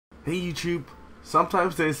Hey YouTube,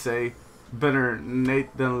 sometimes they say better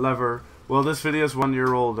Nate than Lever. Well, this video is 1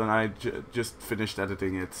 year old and I just finished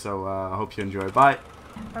editing it, so I hope you enjoy. Bye!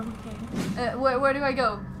 Okay. Where do I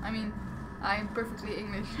go? I mean, I'm perfectly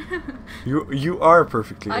English. You are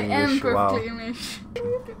perfectly English. I am perfectly wow. English.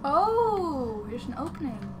 Oh, here's an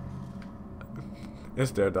opening.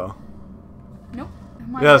 Is there though? Nope.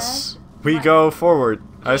 Yes, we go forward.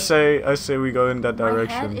 I say we go in that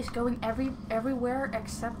direction. My head is going everywhere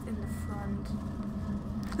except in the front.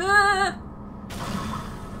 Ah!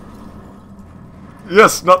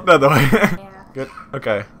 Yes, not that way. Yeah. Good.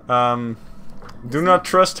 Okay. Do not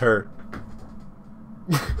trust her.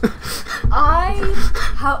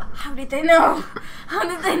 How did they know? How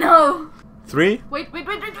did they know? 3. Wait.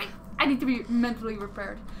 I need to be mentally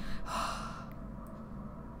prepared.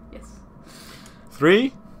 Yes.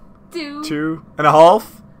 3, 2, 2.5.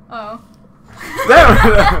 Oh. There.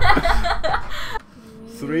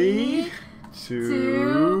 3,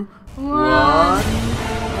 2, 1.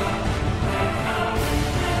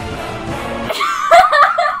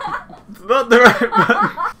 It's not the right button.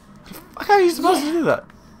 How are you supposed to do that?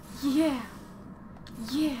 Yeah.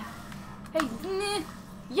 Hey,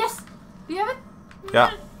 yes. Do you have it?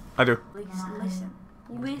 Yeah, I do. Listen.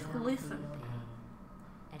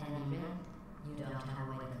 At any rate, you don't have a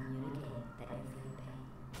way to communicate that you're feeling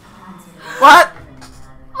pain. What?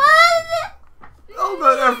 What? All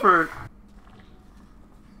that effort.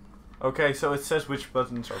 Okay, so it says which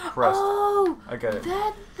buttons are pressed. Oh, I get it.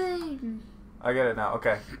 that thing. I get it now.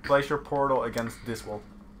 Okay, place your portal against this wall.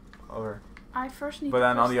 Over. I first need. But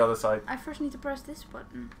then on the other side. I first need to press this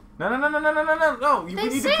button. No. We They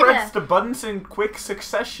need to say press that. the buttons in quick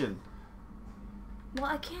succession. Well,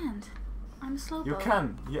 I can't. I'm a slowpoke. You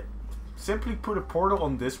can. Yeah. Simply put a portal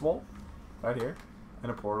on this wall, right here,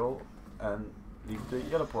 and a portal, and leave the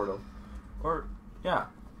yellow portal. Or yeah,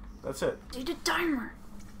 that's it. Do the timer.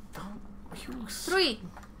 Don't use. 3,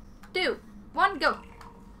 2, 1, go.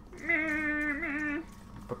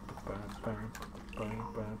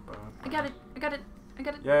 I got it.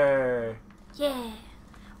 Yay! Yeah.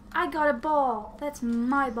 I got a ball. That's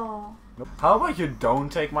my ball. Nope. How about you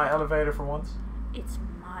don't take my elevator for once? It's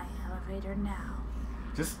my elevator now.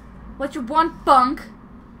 Just. What you want, punk?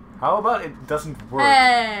 How about it doesn't work?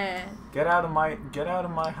 Hey. Get out of my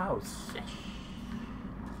house.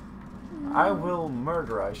 I will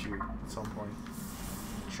murderize you at some point.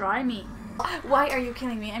 Try me. Why are you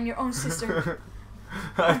killing me? I'm your own sister.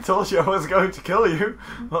 I told you I was going to kill you.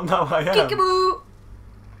 Well, now I am. Kickaboo!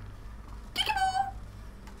 Kickaboo!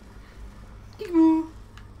 Kickaboo!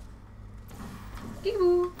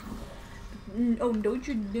 Kickaboo! Oh, don't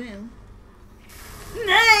you know?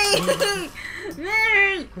 Nay!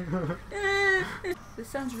 Nay! This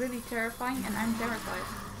sounds really terrifying, and I'm terrified.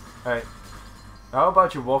 Hey, how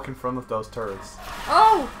about you walk in front of those turrets?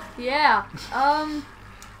 Oh, yeah.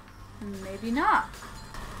 Maybe not.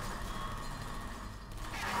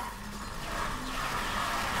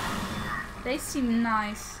 They seem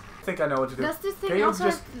nice. I think I know what to do. Does this thing Can you also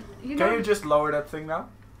just have, you know? can you just lower that thing now?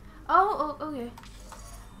 Oh, okay.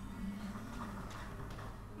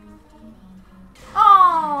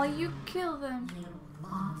 Oh, you killed them. You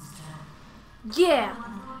monster. Yeah,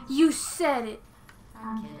 you said it.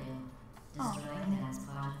 I'm kidding. Destroying them is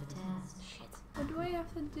part of the test. Shit. What do I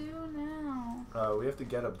have to do now? We have to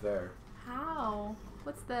get up there. How?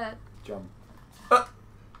 What's that? Jump.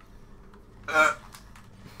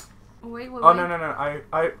 Wait. Oh no! I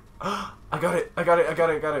got it!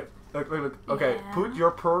 Look. Okay, Yeah. put your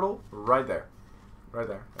portal right there. Right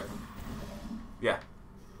there. Yeah.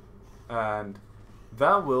 And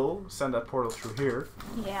that will send that portal through here.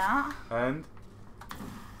 Yeah. And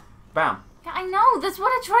bam. Yeah, I know. That's what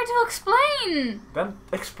I tried to explain. Then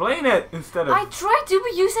explain it instead of. I tried to,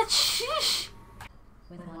 but you said shh.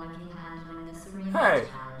 With one of you handling the serene Hey.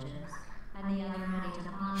 challenges, and the other ready to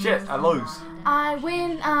ponder Shit, I lose. I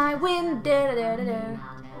win. Da.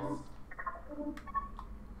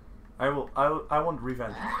 I want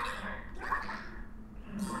revenge.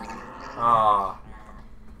 Ah.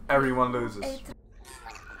 Everyone loses.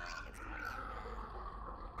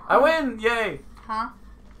 I win! Yay! Huh?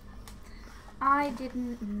 I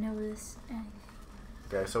didn't notice anything.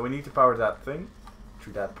 Okay, so we need to power that thing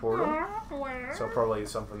through that portal. So probably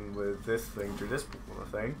something with this thing through this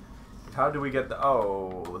thing. How do we get the...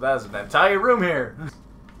 Oh, that's an entire room here!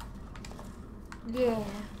 Yeah.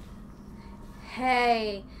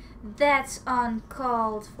 Hey, that's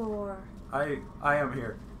uncalled for. I am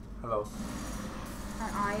here. Hello.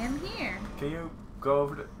 And I am here. Can you go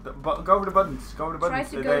over go over the buttons? Go over the Try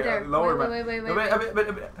buttons. to go there. Lower Wait.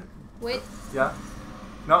 a bit. Wait. Yeah.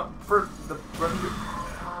 No, for the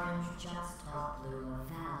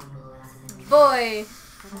boy.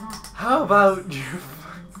 How about you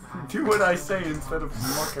do what I say instead of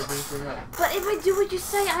muck everything up? But if I do what you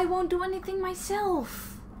say, I won't do anything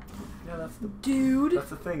myself. Yeah, that's the dude. That's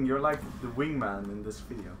the thing. You're like the wingman in this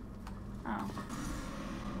video. Oh.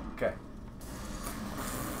 Okay.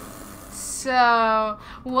 So,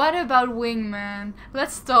 what about wingman?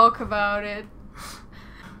 Let's talk about it.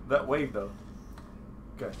 That wave though.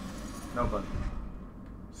 Okay. No button.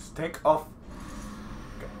 Just take off.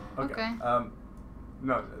 Okay. Okay.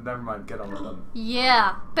 No, never mind. Get on the button.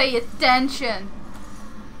 Yeah, pay attention.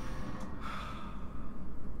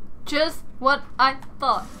 Just what I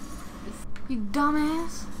thought. You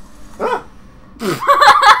dumbass. Ah!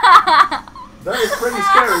 That is pretty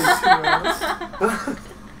scary, to be honest.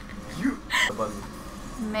 You. The button.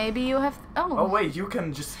 Maybe you have. Oh wait, you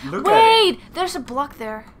can just look at it. Wait, there's a block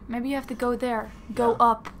there. Maybe you have to go there. Go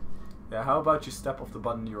up. Yeah. How about you step off the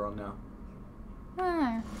button you're on now?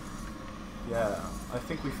 Yeah, I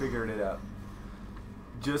think we figured it out.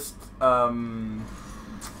 Just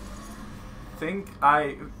think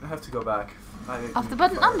I have to go back. Off the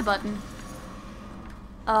button, on the button.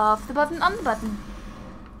 Off the button, on the button.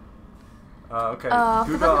 Okay. Off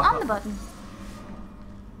the button, on the button.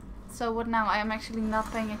 So what now? I am actually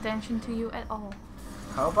not paying attention to you at all.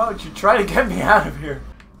 How about you try to get me out of here?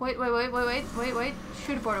 Wait.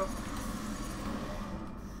 Shoot a portal.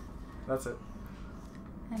 That's it.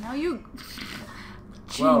 And now you.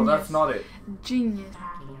 Genius. Well, that's not it. Genius.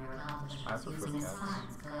 I prefer cats.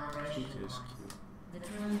 She is cute.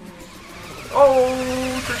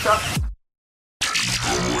 Oh, trick shot.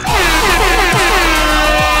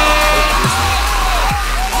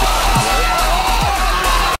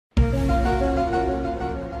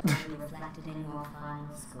 Reflected in your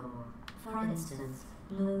final score. For instance,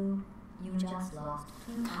 Blue, you just lost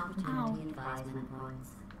 2 opportunity advisement points.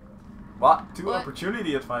 What? 2 What?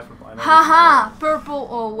 opportunity advisement points. Haha! Purple.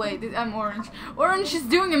 Oh wait, I'm orange. Orange is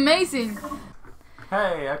doing amazing.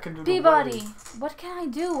 Hey, I can do Peabody, the what can I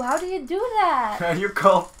do? How do you do that? wave. You're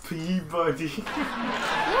called Peabody.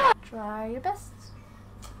 Yeah. Try your best.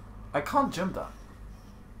 I can't jump that.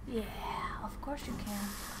 Yeah, of course you can.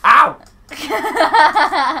 Ow!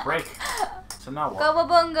 Break. So now what?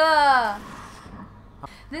 Kawabunga!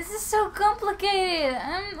 This is so complicated.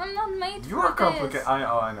 I'm not made You for are complicated. this. I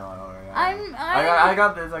know. I'm I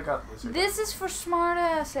got this. I got this. This is for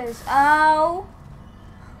smartasses. Ow.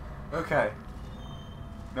 Okay.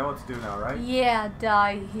 Know what to do now, right? Yeah,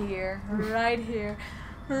 die here. Right here.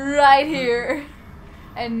 Right here.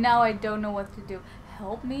 And now I don't know what to do.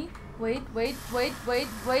 Help me. Wait.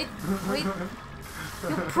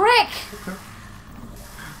 You prick!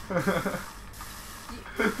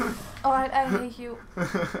 Alright, I hate you.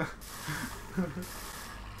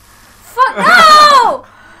 Fuck no!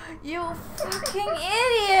 You fucking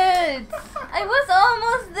idiot! I was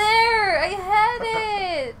almost there! I had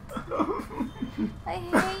it! I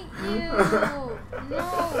hate you! No!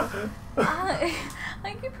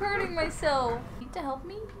 I keep hurting myself. Need to help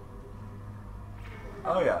me?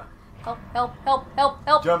 Oh yeah. Help! Jump!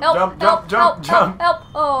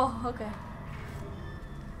 Oh, okay.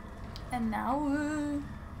 And now,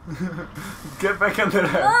 Get back under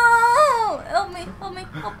there. oh, help me!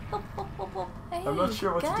 Help! Hey, I'm not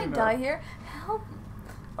sure what to do can I now. die here? Help!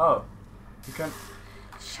 Oh, you can.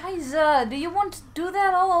 Scheiße, do you want to do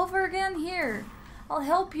that all over again? Here, I'll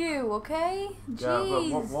help you, okay? Jeez. Yeah,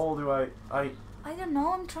 but what wall do I don't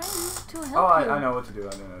know, I'm trying to help Oh, you. I know what to do.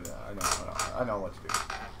 I know what to do.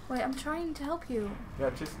 Wait, I'm trying to help you. Yeah,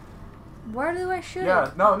 just. Where do I shoot Yeah,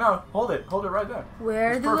 it? no, hold it right there.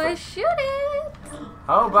 Where It's do I perfect. shoot it?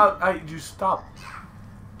 How about you stop?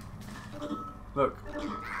 Look,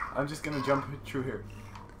 I'm just gonna jump through here.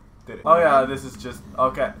 Did it? Oh yeah, this is just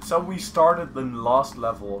okay. So we started the last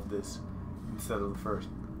level of this instead of the first.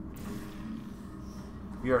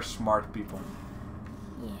 We are smart people.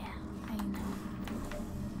 Yeah, I know.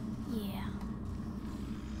 Yeah.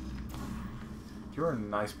 You're a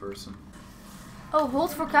nice person. Oh,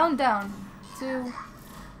 hold for countdown. 2,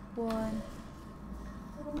 1.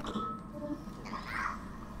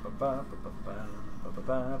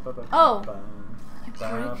 Oh.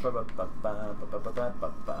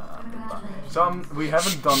 So we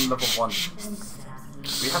haven't done level 1.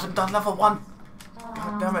 We haven't done level 1.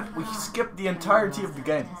 God damn it! We skipped the entirety of the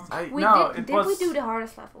game. Did we do the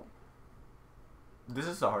hardest level? This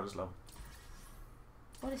is the hardest level.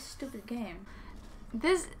 What a stupid game.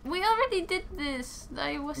 We already did this.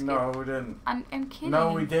 I was kidding. No, we didn't. I'm kidding.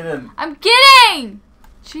 No, we didn't. I'm kidding!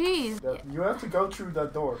 Jeez. You have to go through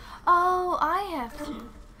that door. Oh, I have to.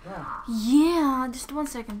 Yeah. Yeah, just 1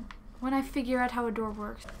 second. When I figure out how a door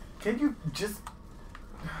works. Can you just...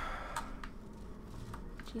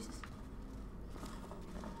 Jesus.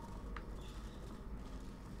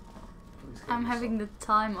 Please kill I'm yourself. having the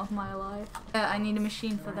time of my life. I need a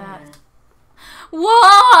machine for that.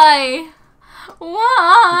 Why?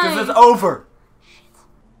 Why? Because it's over.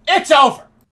 It's over!